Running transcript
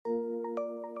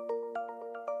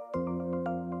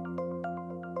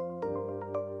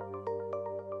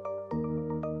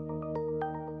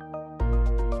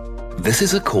This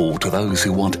is a call to those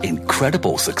who want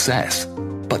incredible success,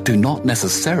 but do not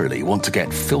necessarily want to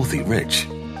get filthy rich.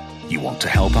 You want to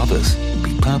help others,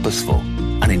 be purposeful,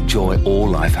 and enjoy all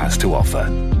life has to offer.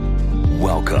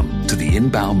 Welcome to the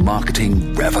Inbound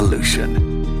Marketing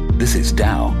Revolution. This is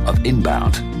Tao of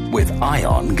Inbound with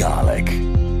Ion Garlic.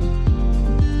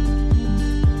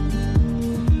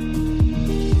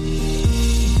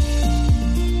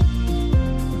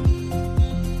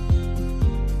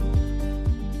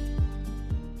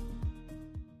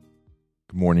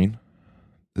 Good morning.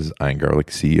 This is Ion Garlic,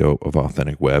 CEO of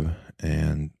Authentic Web,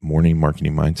 and morning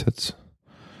marketing mindsets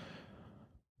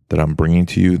that I'm bringing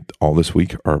to you all this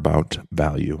week are about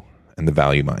value and the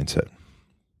value mindset.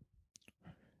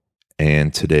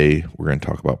 And today we're going to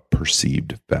talk about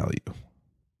perceived value.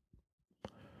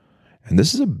 And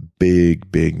this is a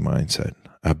big mindset,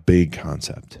 a big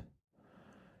concept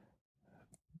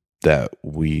that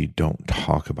we don't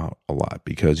talk about a lot,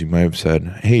 because you might have said,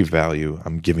 hey, value,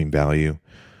 I'm giving value,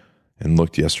 and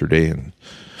looked yesterday and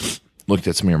looked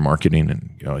at some of your marketing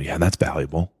and go, yeah, that's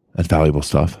valuable. That's valuable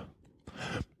stuff.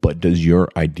 But does your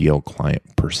ideal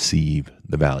client perceive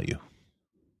the value?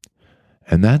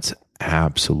 And that's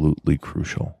absolutely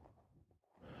crucial,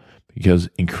 because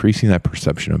increasing that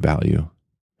perception of value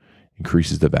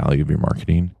increases the value of your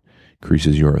marketing,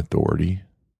 increases your authority,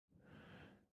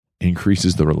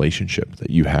 increases the relationship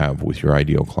that you have with your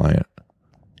ideal client,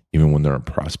 even when they're a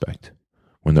prospect,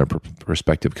 when they're a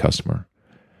prospective customer.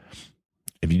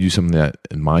 If you do something that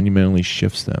monumentally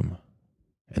shifts them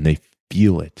and they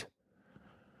feel it,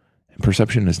 and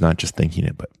perception is not just thinking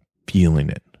it, but feeling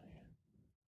it.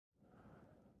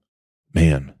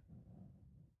 Man,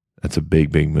 that's a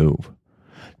big move.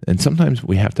 And sometimes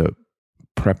we have to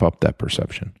prep up that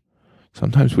perception.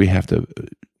 Sometimes we have to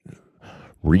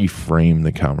reframe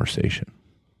the conversation.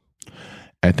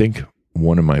 I think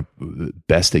one of my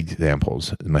best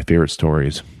examples, my favorite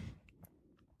stories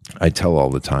I tell all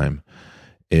the time,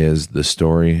 is the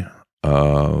story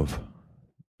of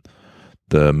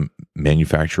the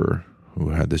manufacturer who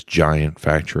had this giant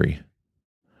factory,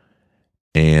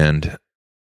 and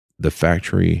the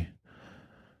factory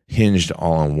hinged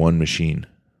all on one machine.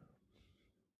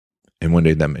 And one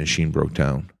day that machine broke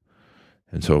down.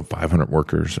 And so 500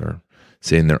 workers are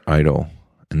sitting there idle,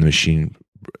 and the machine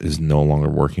is no longer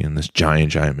working, in this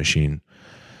giant machine.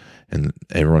 And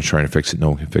everyone's trying to fix it. No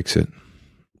one can fix it.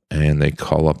 And they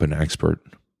call up an expert.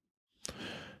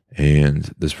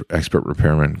 And this expert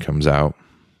repairman comes out,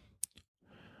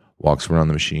 walks around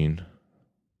the machine,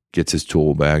 gets his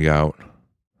tool bag out,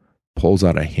 pulls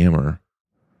out a hammer,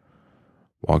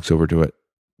 walks over to it,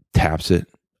 taps it,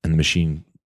 and the machine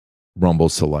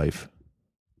rumbles to life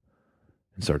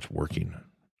and starts working.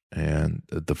 And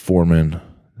the foreman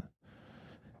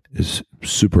is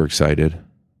super excited,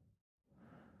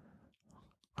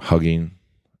 hugging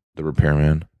the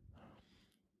repairman,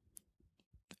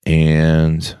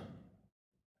 and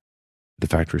the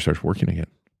factory starts working again.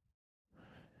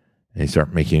 And they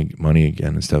start making money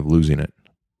again instead of losing it.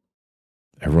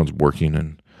 Everyone's working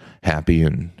and happy,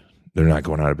 and they're not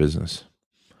going out of business.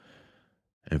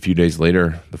 And a few days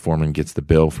later, the foreman gets the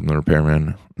bill from the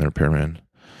repairman,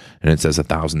 and it says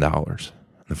 $1,000.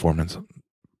 The foreman's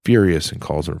furious and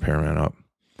calls the repairman up.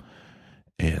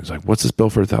 And it's like, what's this bill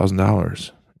for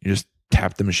 $1,000? You just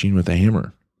tapped the machine with a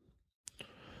hammer.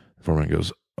 The foreman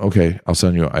goes, okay, I'll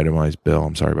send you an itemized bill.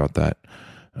 I'm sorry about that.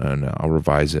 And I'll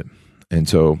revise it. And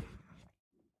so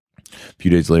a few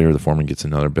days later, the foreman gets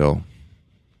another bill.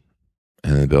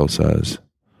 And the bill says,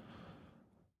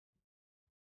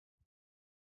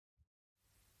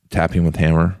 tapping with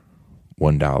hammer,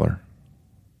 $1.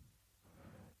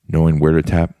 Knowing where to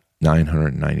tap,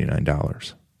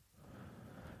 $999.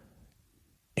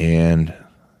 And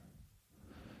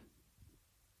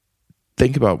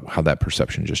think about how that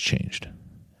perception just changed.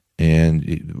 And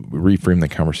reframe the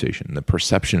conversation. The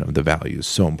perception of the value is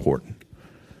so important.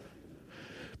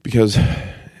 Because,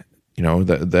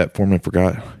 that foreman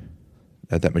forgot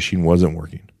that machine wasn't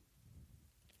working.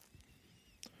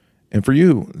 And for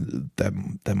you,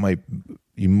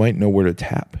 you might know where to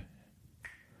tap.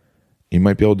 You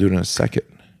might be able to do it in a second.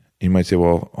 You might say,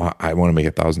 well, I want to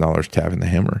make $1,000 tapping the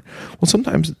hammer. Well,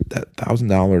 sometimes that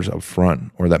 $1,000 up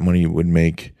front, or that money you would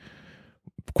make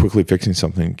quickly fixing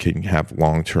something, can have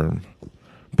long-term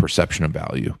perception of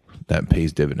value that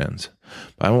pays dividends.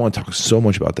 But I don't want to talk so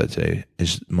much about that today,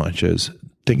 as much as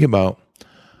think about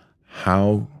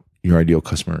how your ideal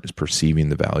customer is perceiving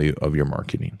the value of your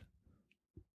marketing,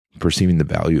 perceiving the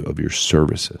value of your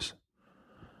services.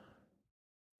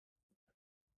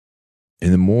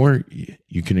 And the more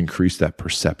you can increase that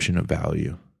perception of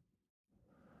value,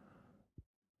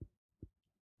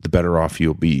 the better off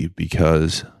you'll be,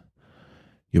 because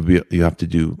you have to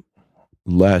do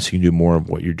less. You can do more of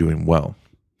what you're doing well,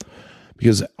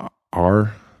 because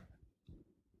our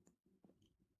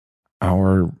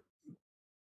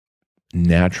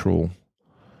natural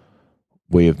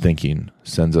way of thinking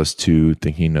sends us to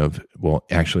thinking of, well,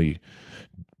 actually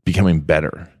becoming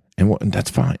better. And that's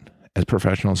fine as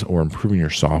professionals, or improving your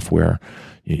software,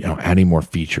 adding more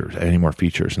features,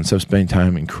 instead of spending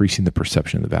time increasing the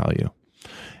perception of the value.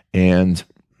 And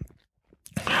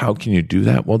how can you do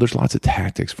that? Well, there's lots of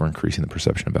tactics for increasing the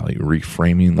perception of value.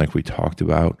 Reframing, like we talked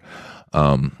about.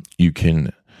 You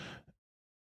can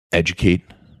educate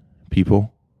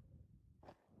people.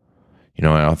 At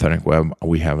Authentic Web,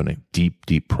 we have a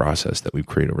deep process that we've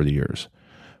created over the years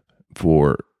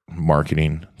for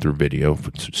marketing through video,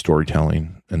 for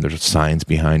storytelling, and there's science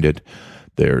behind it.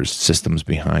 There's systems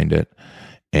behind it.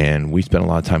 And we spend a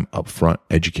lot of time up front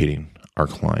educating our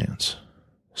clients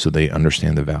so they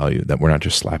understand the value, that we're not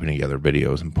just slapping together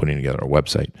videos and putting together a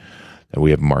website, that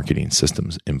we have marketing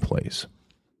systems in place.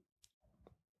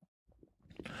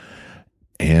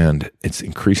 And it's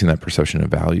increasing that perception of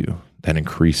value that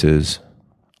increases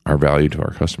our value to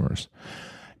our customers.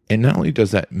 And not only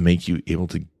does that make you able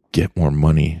to get more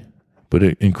money, but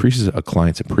it increases a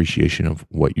client's appreciation of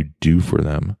what you do for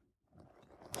them.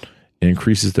 It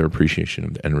increases their appreciation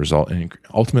of the end result, and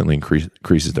ultimately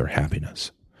increases their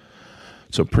happiness.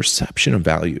 So perception of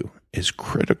value is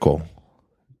critical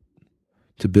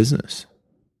to business.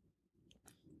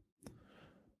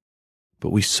 But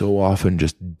we so often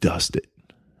just dust it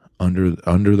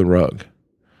under the rug,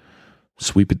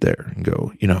 sweep it there and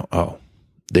go,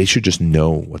 they should just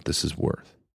know what this is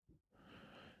worth.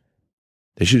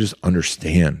 They should just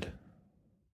understand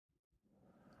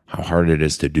how hard it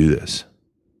is to do this.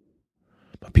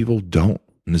 But people don't.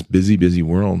 In this busy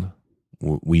world,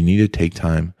 we need to take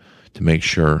time to make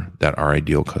sure that our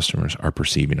ideal customers are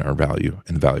perceiving our value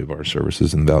and the value of our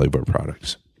services and the value of our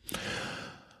products.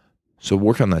 So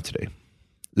work on that today.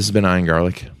 This has been Ian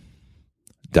Garlic,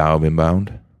 Tao of Inbound.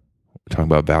 We're talking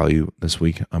about value this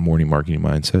week on Morning Marketing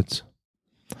Mindsets.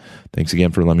 Thanks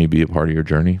again for letting me be a part of your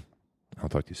journey. I'll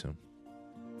talk to you soon.